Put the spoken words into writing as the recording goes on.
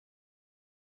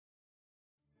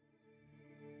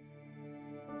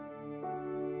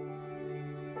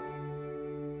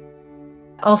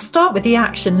I'll start with the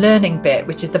action learning bit,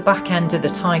 which is the back end of the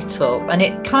title. And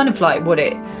it's kind of like what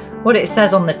it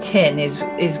says on the tin is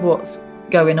what's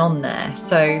going on there.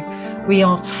 So we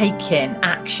are taking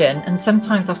action, and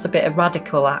sometimes that's a bit of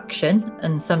radical action,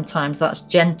 and sometimes that's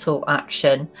gentle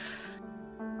action.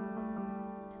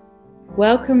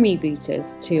 Welcome,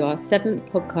 Rebooters, to our 7th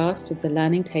podcast of the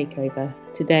Learning Takeover.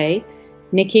 Today,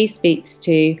 Nikki speaks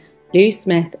to Lou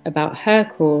Smith about her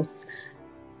course,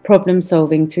 Problem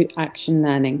Solving Through Action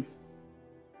Learning.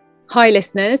 Hi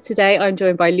listeners, today I'm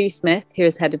joined by Lou Smith, who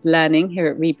is Head of Learning here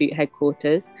at Reboot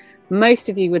Headquarters. Most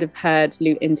of you would have heard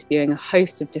Lou interviewing a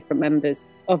host of different members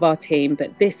of our team,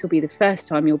 but this will be the first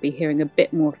time you'll be hearing a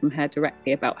bit more from her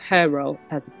directly about her role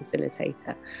as a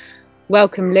facilitator.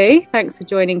 Welcome, Lou. Thanks for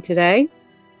joining today.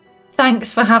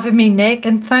 Thanks for having me, Nick,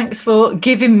 and thanks for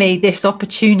giving me this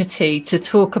opportunity to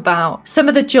talk about some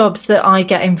of the jobs that I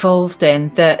get involved in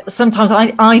that sometimes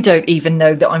I don't even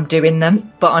know that I'm doing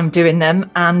them, but I'm doing them,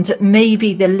 and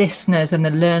maybe the listeners and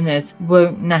the learners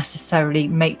won't necessarily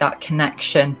make that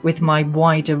connection with my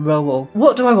wider role.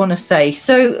 What do I want to say?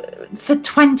 So for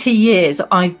 20 years,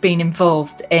 I've been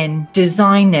involved in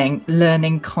designing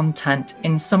learning content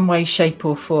in some way, shape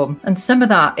or form, and some of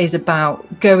that is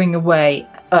about going away,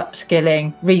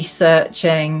 upskilling,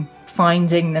 researching,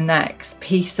 finding the next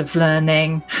piece of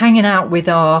learning, hanging out with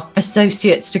our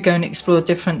associates to go and explore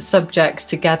different subjects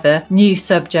together, new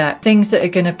subject, things that are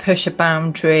going to push a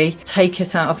boundary, take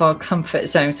us out of our comfort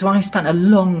zone. So I spent a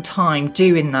long time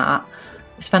doing that.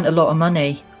 I spent a lot of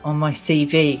money on my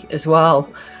CV as well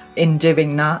in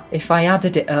doing that. If I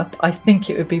added it up, I think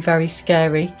it would be very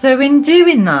scary. So in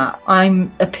doing that,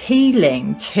 I'm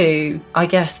appealing to, I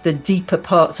guess, the deeper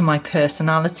parts of my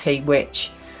personality, which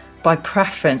by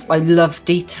preference, I love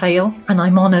detail, and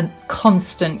I'm on a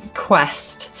constant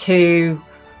quest to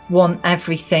want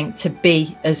everything to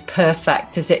be as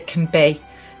perfect as it can be.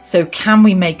 So can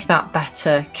we make that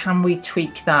better? Can we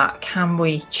tweak that? Can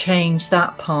we change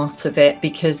that part of it?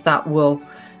 Because that will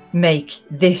make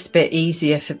this bit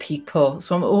easier for people.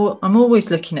 So I'm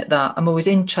always looking at that. I'm always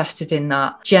interested in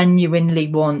that. Genuinely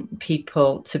want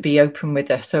people to be open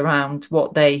with us around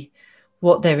what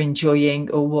they're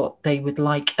enjoying or what they would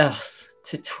like us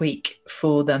to tweak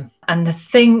for them. And the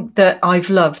thing that I've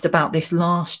loved about this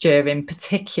last year in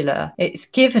particular, it's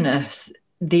given us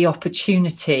the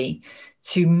opportunity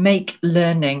to make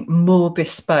learning more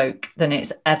bespoke than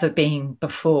it's ever been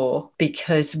before,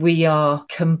 because we are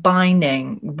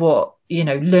combining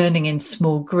learning in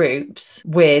small groups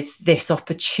with this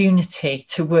opportunity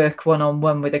to work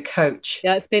one-on-one with a coach.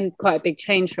 Yeah, it's been quite a big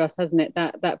change for us, hasn't it?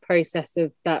 That process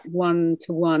of that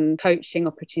one-to-one coaching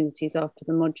opportunities after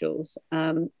the modules.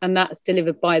 And that's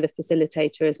delivered by the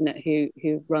facilitator, isn't it,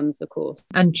 who runs the course?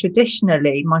 And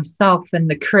traditionally, myself and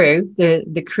the crew,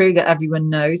 the crew that everyone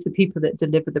knows, the people that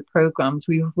deliver the programs,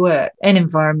 we've worked in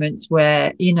environments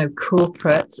where,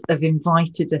 corporates have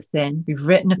invited us in. We've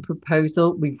written a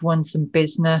proposal, we've won some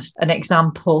business. An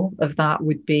example of that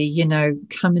would be,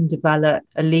 come and develop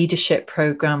a leadership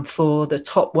program for the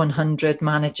top 100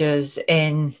 managers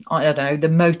in, the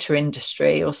motor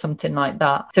industry or something like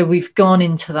that. So we've gone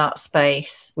into that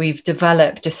space. We've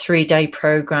developed a 3-day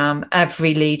program.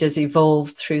 Every leader's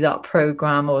evolved through that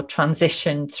program or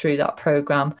transitioned through that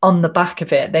program. On the back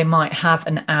of it, they might have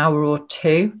an hour or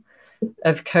 2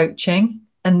 of coaching.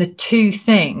 And the two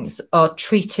things are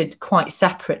treated quite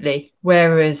separately.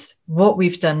 Whereas what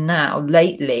we've done now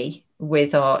lately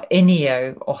with our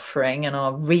INEO offering and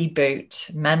our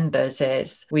Reboot members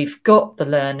is we've got the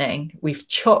learning, we've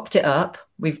chopped it up,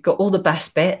 we've got all the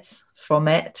best bits from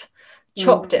it,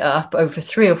 chopped it up over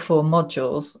 3 or 4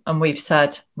 modules, and we've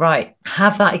said, right,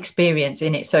 have that experience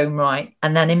in its own right,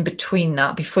 and then in between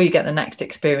that, before you get the next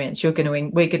experience, we're going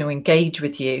to engage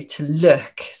with you to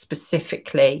look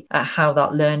specifically at how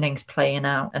that learning's playing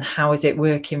out and how is it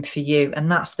working for you. And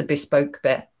that's the bespoke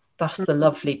bit. That's the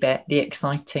lovely bit, the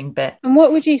exciting bit. And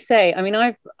what would you say? I mean,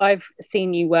 I've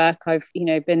seen you work. I've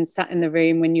been sat in the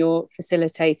room when you're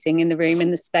facilitating, in the room, in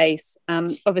the space.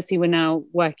 Obviously, we're now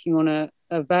working on a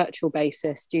virtual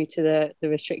basis due to the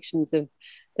restrictions of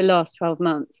the last 12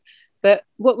 months. But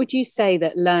what would you say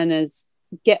that learners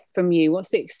get from you?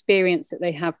 What's the experience that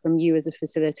they have from you as a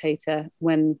facilitator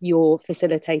when you're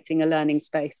facilitating a learning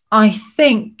space? I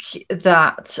think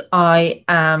that I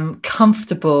am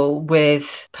comfortable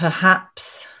with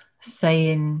perhaps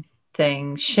saying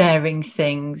things, sharing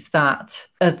things that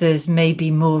others may be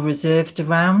more reserved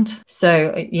around.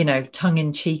 So, tongue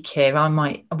in cheek here,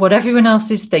 what everyone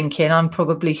else is thinking, I'm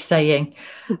probably saying.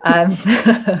 I'm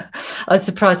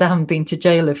surprised I haven't been to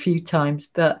jail a few times,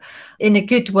 but in a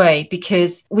good way,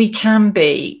 because we can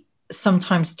be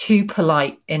sometimes too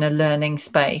polite in a learning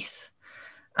space,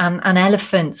 and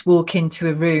elephants walk into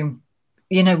a room.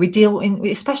 We deal in,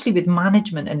 especially with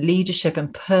management and leadership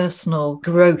and personal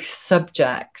growth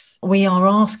subjects, we are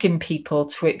asking people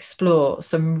to explore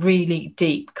some really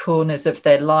deep corners of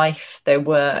their life, their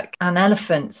work, and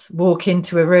elephants walk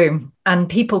into a room and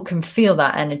people can feel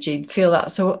that energy, feel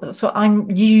that. So I'm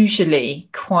usually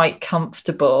quite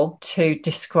comfortable to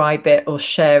describe it or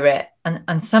share it.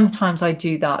 And sometimes I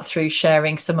do that through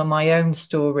sharing some of my own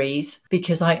stories,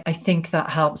 because I think that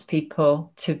helps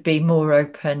people to be more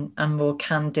open and more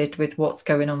candid with what's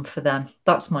going on for them.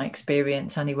 That's my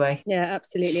experience anyway. Yeah,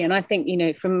 absolutely. And I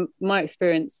think, from my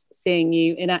experience seeing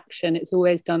you in action, it's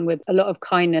always done with a lot of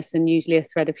kindness and usually a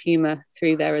thread of humour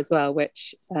through there as well,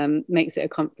 which makes it a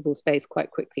comfortable space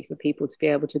quite quickly for people to be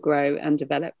able to grow and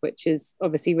develop, which is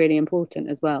obviously really important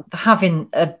as well. Having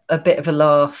a bit of a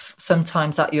laugh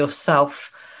sometimes at yourself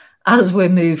as we're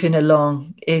moving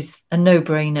along is a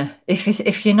no-brainer.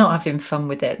 If you're not having fun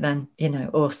with it, then,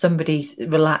 or somebody's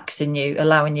relaxing you,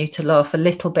 allowing you to laugh a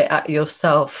little bit at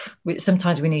yourself.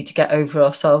 Sometimes we need to get over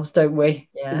ourselves, don't we?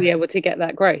 To be able to get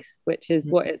that growth, which is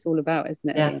what it's all about,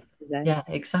 isn't it? Yeah,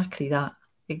 exactly that.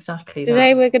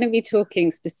 Today we're going to be talking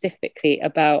specifically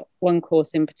about one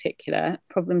course in particular,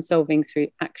 problem solving through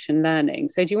action learning.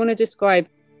 So do you want to describe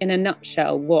in a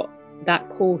nutshell what that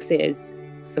course is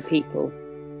for people?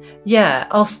 Yeah,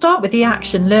 I'll start with the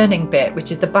action learning bit,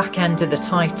 which is the back end of the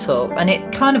title. And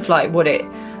it's kind of like what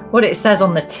it says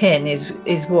on the tin is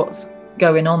what's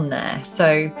going on there.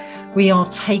 So we are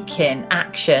taking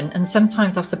action, and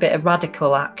sometimes that's a bit of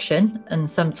radical action, and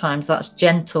sometimes that's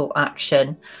gentle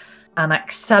action, and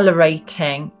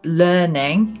accelerating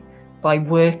learning by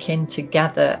working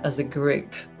together as a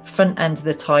group. Front end of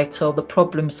the title, the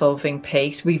problem solving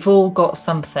piece. We've all got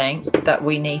something that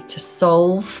we need to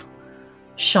solve,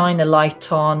 shine a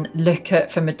light on, look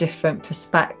at from a different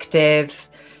perspective,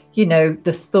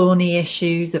 the thorny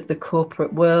issues of the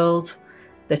corporate world,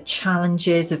 the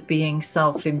challenges of being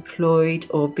self-employed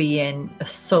or being a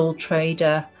sole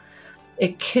trader.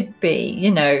 It could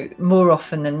be, more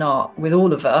often than not with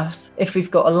all of us, if we've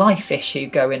got a life issue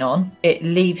going on, it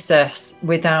leaves us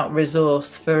without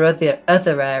resource for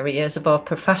other areas of our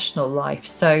professional life.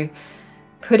 So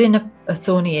putting a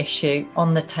thorny issue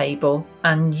on the table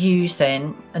and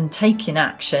using and taking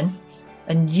action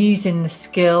and using the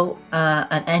skill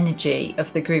and energy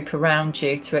of the group around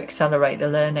you to accelerate the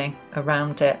learning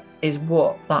around it is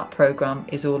what that programme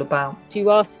is all about. Do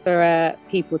you ask for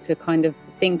people to kind of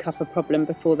think up a problem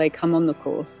before they come on the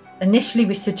course? Initially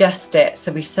we suggest it,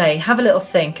 so we say have a little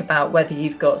think about whether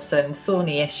you've got some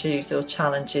thorny issues or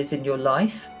challenges in your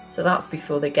life. So that's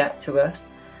before they get to us.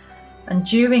 And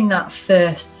during that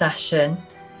first session,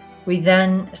 we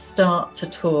then start to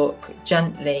talk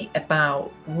gently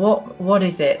about what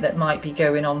is it that might be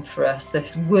going on for us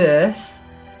that's worth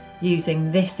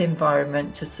using this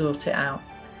environment to sort it out.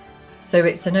 So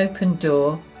it's an open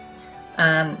door,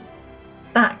 and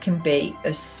that can be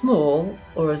as small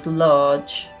or as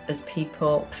large as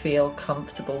people feel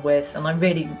comfortable with. And I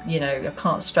really, I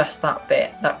can't stress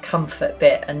that comfort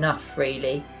bit enough,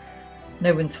 really.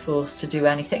 No one's forced to do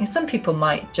anything. Some people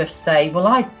might just say, well,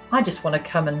 I just want to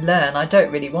come and learn. I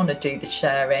don't really want to do the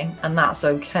sharing, and that's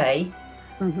okay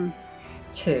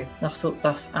too.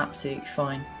 That's absolutely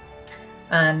fine.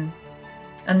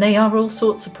 And they are all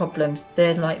sorts of problems.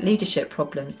 They're like leadership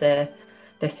problems. They're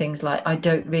things like, I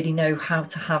don't really know how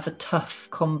to have a tough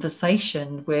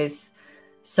conversation with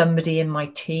somebody in my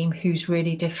team who's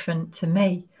really different to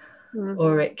me.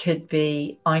 Or it could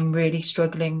be, I'm really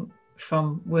struggling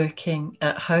from working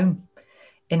at home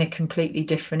in a completely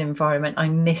different environment.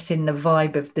 I'm missing the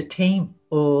vibe of the team,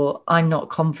 or I'm not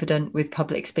confident with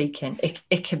public speaking.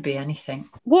 It could be anything.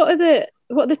 What are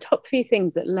the top 3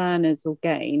 things that learners will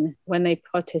gain when they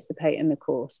participate in the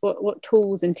course? What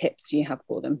tools and tips do you have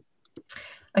for them?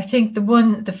 I think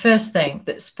the first thing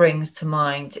that springs to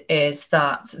mind is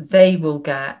that they will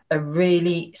get a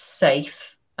really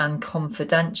safe and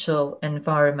confidential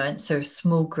environment. So a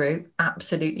small group,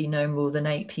 absolutely no more than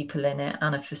 8 people in it,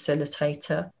 and a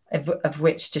facilitator of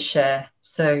which to share.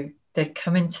 So they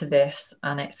come into this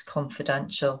and it's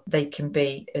confidential. They can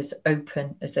be as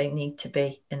open as they need to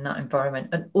be in that environment.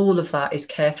 And all of that is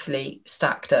carefully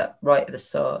stacked up right at the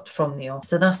start from the off.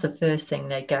 So that's the first thing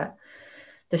they get.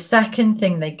 The second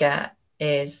thing they get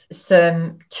is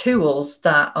some tools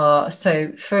that are,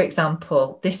 so for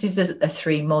example, this is a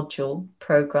 3-module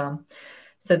program.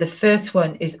 So the first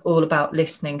one is all about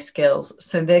listening skills.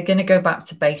 So they're going to go back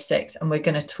to basics, and we're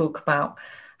going to talk about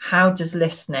how does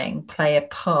listening play a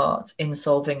part in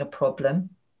solving a problem.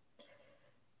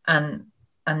 And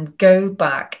and go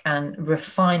back and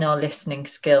refine our listening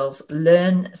skills,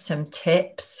 learn some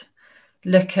tips,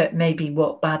 look at maybe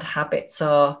what bad habits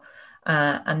are,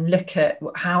 and look at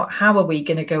how are we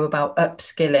going to go about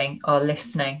upskilling our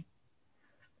listening,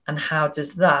 and how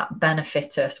does that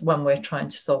benefit us when we're trying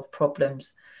to solve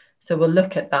problems. So we'll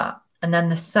look at that. And then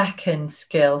the second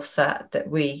skill set that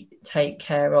we take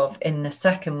care of in the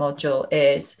second module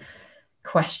is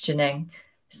questioning.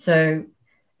 So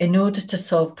in order to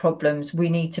solve problems, we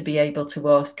need to be able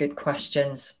to ask good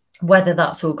questions, whether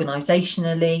that's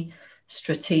organisationally,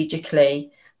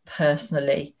 strategically,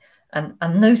 personally.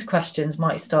 And those questions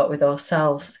might start with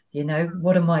ourselves.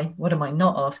 What am I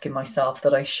not asking myself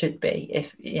that I should be,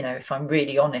 if I'm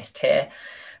really honest here,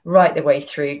 right the way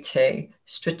through to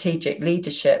strategic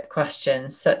leadership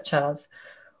questions, such as,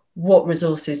 what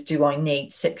resources do I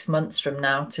need 6 months from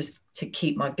now to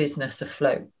keep my business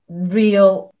afloat?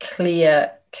 Real,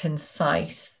 clear,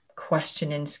 concise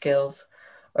questioning skills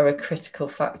are a critical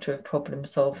factor of problem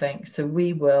solving. So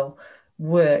we will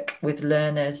work with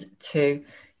learners to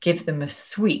give them a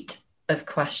suite of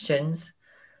questions,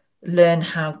 learn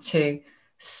how to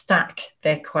stack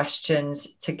their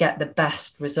questions to get the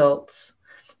best results,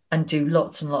 and do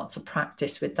lots and lots of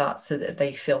practice with that so that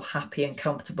they feel happy and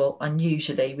comfortable. And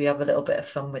usually we have a little bit of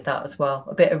fun with that as well.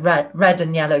 A bit of red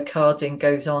and yellow carding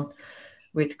goes on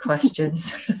with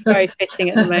questions. Very fitting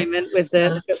at the moment with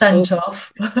the sent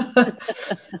off.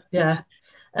 Yeah.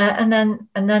 And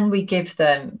then we give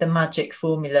them the magic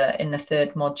formula in the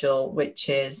third module, which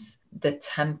is the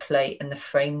template and the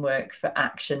framework for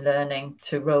action learning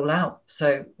to roll out.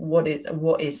 So what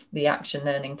is the action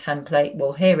learning template?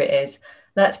 Well, here it is.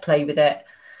 Let's play with it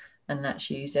and let's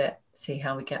use it, see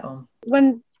how we get on.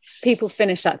 When people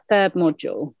finish that third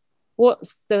module,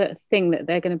 what's the thing that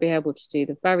they're going to be able to do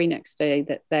the very next day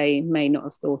that they may not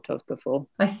have thought of before?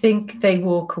 I think they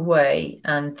walk away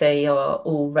and they are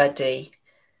already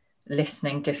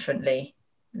listening differently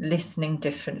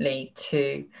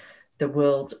to the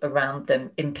world around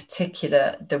them, in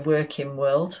particular the working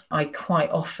world. I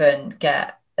quite often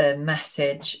get a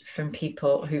message from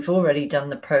people who've already done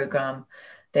the programme.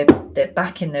 They're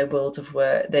back in their world of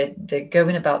work, they're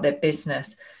going about their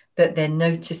business, but they're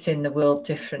noticing the world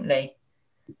differently.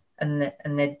 And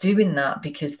they're doing that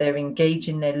because they're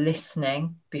engaging, they're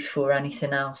listening before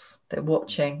anything else. They're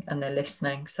watching and they're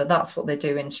listening. So that's what they're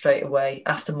doing straight away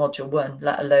after module 1,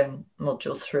 let alone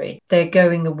module 3. They're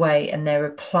going away and they're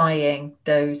applying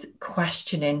those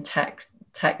questioning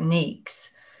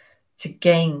techniques to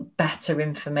gain better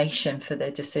information for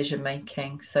their decision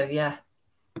making. So yeah,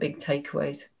 big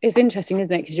takeaways. It's interesting,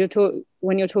 isn't it? Because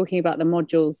when you're talking about the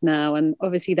modules now, and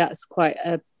obviously that's quite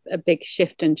a big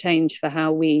shift and change for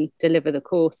how we deliver the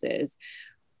courses.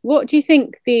 What do you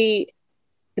think the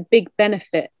big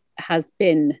benefit has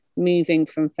been moving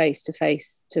from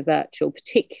face-to-face to virtual,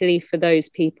 particularly for those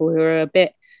people who are a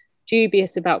bit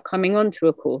dubious about coming onto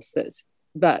a course that's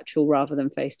virtual rather than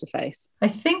face-to-face? I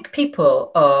think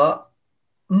people are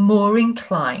more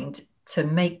inclined to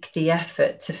make the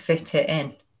effort to fit it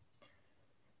in,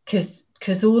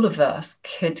 because all of us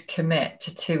could commit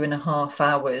to 2.5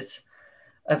 hours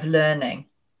of learning,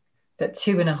 but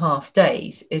 2.5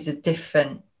 days is a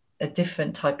different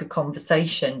type of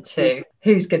conversation to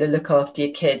who's going to look after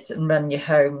your kids and run you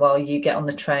home while you get on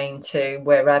the train to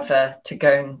wherever to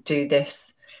go and do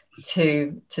this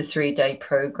 2 to 3 day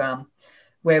program.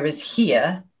 Whereas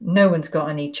here, no one's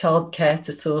got any childcare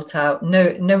to sort out.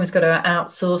 No one's got to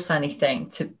outsource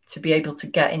anything to be able to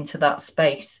get into that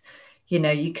space.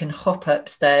 You can hop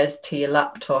upstairs to your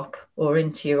laptop or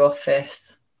into your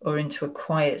office or into a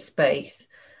quiet space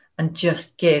and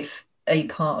just give a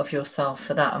part of yourself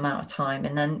for that amount of time,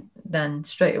 and then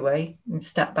straight away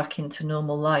step back into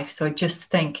normal life. So I just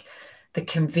think the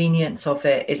convenience of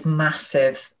it is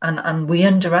massive, and we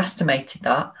underestimated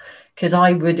that, because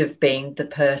I would have been the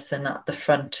person at the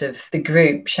front of the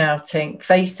group shouting,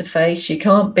 face to face, you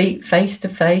can't beat face to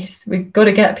face. We've got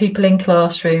to get people in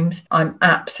classrooms. I'm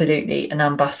absolutely an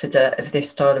ambassador of this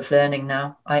style of learning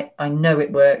now. I know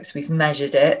it works. We've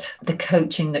measured it. The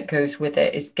coaching that goes with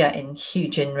it is getting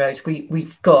huge inroads.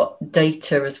 We've got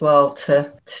data as well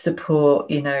to support,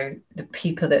 the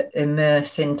people that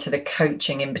immerse into the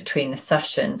coaching in between the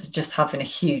sessions, just having a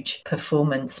huge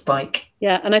performance spike.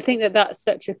 Yeah, and I think that that's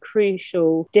such a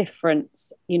crucial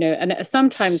difference, and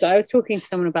sometimes I was talking to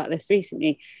someone about this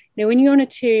recently, when you're on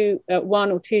a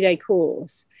 1 or 2 day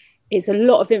course, it's a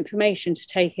lot of information to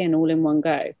take in all in one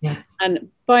go. Yeah. And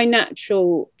by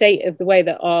natural state of the way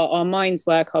that our minds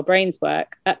work, our brains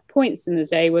work, at points in the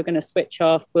day, we're going to switch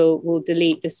off, we'll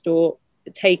delete, distort,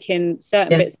 take in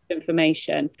certain bits of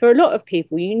information. For a lot of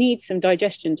people, you need some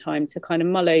digestion time to kind of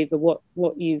mull over what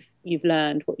you've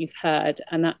learned, what you've heard,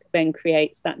 and that then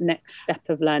creates that next step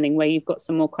of learning where you've got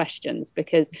some more questions,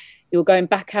 because you're going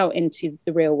back out into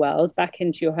the real world, back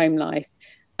into your home life,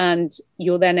 and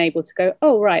you're then able to go,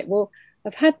 oh right, well,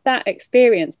 I've had that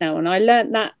experience now and I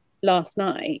learned that last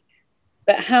night,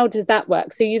 but how does that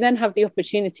work? So you then have the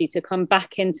opportunity to come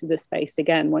back into the space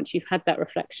again once you've had that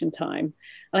reflection time.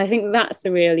 And I think that's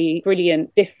a really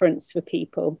brilliant difference for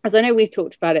people. As I know we've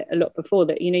talked about it a lot before,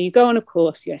 that, you know, you go on a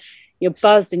course, you're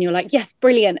buzzed and you're like, yes,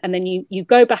 brilliant. And then you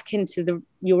go back into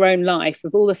your own life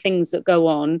with all the things that go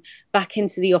on, back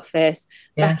into the office,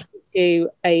 back into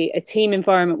a team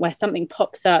environment where something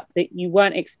pops up that you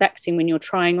weren't expecting when you're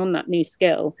trying on that new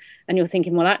skill. And you're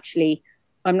thinking, well, actually,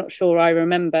 I'm not sure I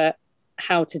remember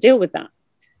how to deal with that.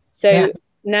 So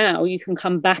now you can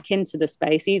come back into the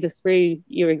space either through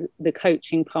the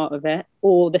coaching part of it,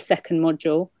 or the second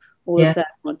module, or the third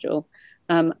module.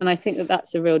 And I think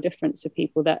that's a real difference for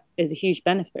people. That is a huge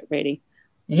benefit, really.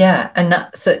 Yeah, and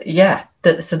so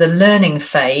the learning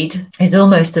fade is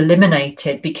almost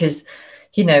eliminated, because,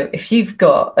 you know, if you've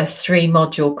got a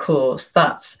 3-module course,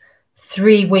 that's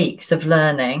 3 weeks of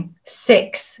learning,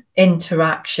 6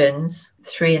 interactions,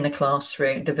 3 in the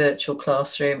classroom, the virtual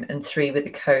classroom, and 3 with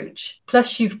a coach.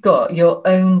 Plus you've got your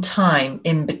own time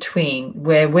in between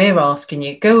where we're asking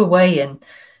you, go away and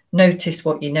notice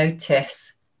what you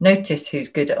notice who's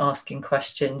good at asking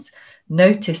questions,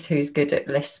 notice who's good at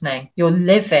listening. You're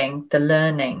living the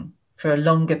learning for a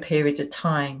longer period of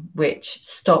time, which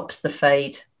stops the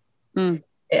fade. It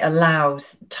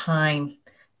allows time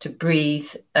to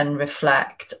breathe and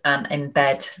reflect and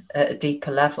embed at a deeper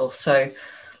level. So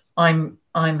I'm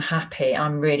happy.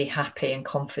 I'm really happy and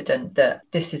confident that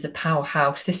this is a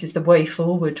powerhouse. This is the way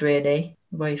forward, really.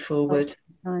 Way forward.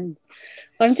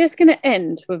 I'm just going to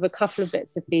end with a couple of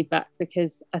bits of feedback,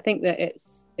 because I think that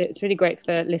it's really great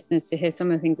for listeners to hear some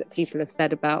of the things that people have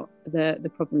said about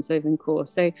the problem solving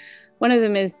course. So one of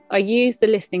them is, I use the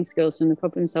listening skills from the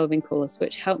problem solving course,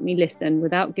 which helped me listen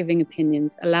without giving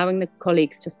opinions, allowing the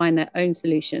colleagues to find their own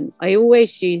solutions. I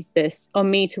always use this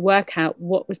on me to work out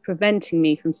what was preventing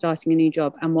me from starting a new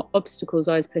job and what obstacles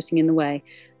I was putting in the way.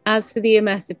 As for the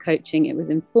immersive coaching, it was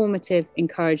informative,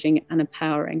 encouraging, and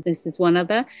empowering. This is one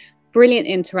other. Brilliant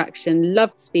interaction,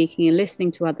 loved speaking and listening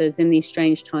to others in these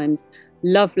strange times,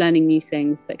 love learning new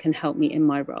things that can help me in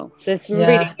my role. So there's some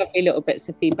really lovely little bits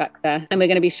of feedback there. And we're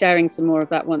going to be sharing some more of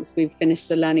that once we've finished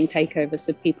the learning takeover,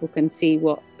 so people can see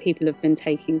what people have been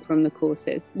taking from the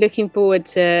courses. Looking forward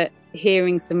to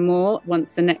hearing some more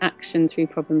once the next Action Through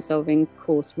Problem Solving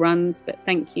course runs. But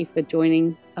thank you for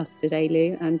joining us today,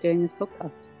 Lou, and doing this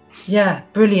podcast. Yeah,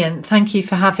 brilliant. Thank you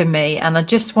for having me. And I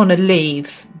just want to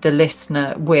leave the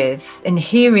listener with, in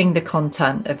hearing the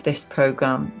content of this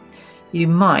programme, you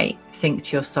might think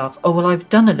to yourself, oh, well, I've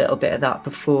done a little bit of that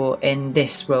before in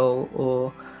this role,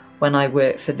 or when I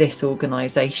work for this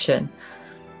organisation.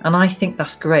 And I think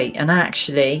that's great. And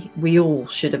actually, we all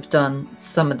should have done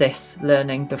some of this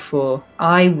learning before.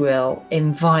 I will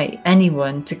invite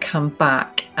anyone to come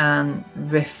back and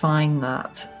refine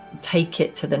that, take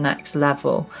it to the next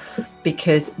level,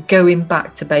 because going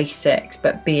back to basics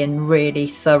but being really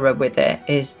thorough with it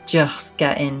is just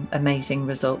getting amazing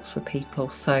results for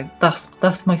people. So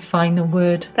that's my final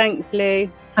word. Thanks, Lou.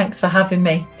 Thanks for having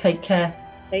me. Take care.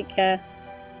 Take care.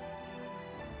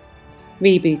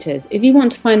 Rebooters, if you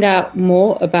want to find out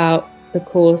more about the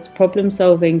course Problem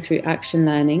Solving Through Action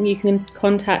Learning, you can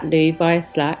contact Lou via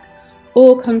Slack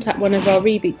or contact one of our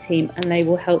Reboot team and they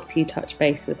will help you touch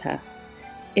base with her.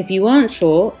 If you aren't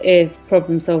sure if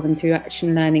Problem Solving Through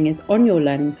Action Learning is on your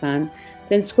learning plan,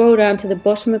 then scroll down to the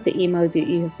bottom of the email that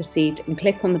you have received and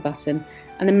click on the button,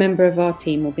 and a member of our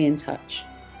team will be in touch.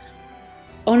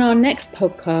 On our next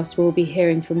podcast, we'll be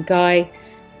hearing from Guy,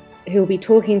 who will be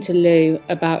talking to Lou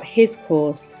about his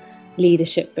course,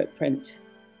 Leadership Footprint.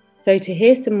 So to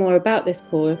hear some more about this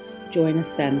course, join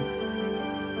us then.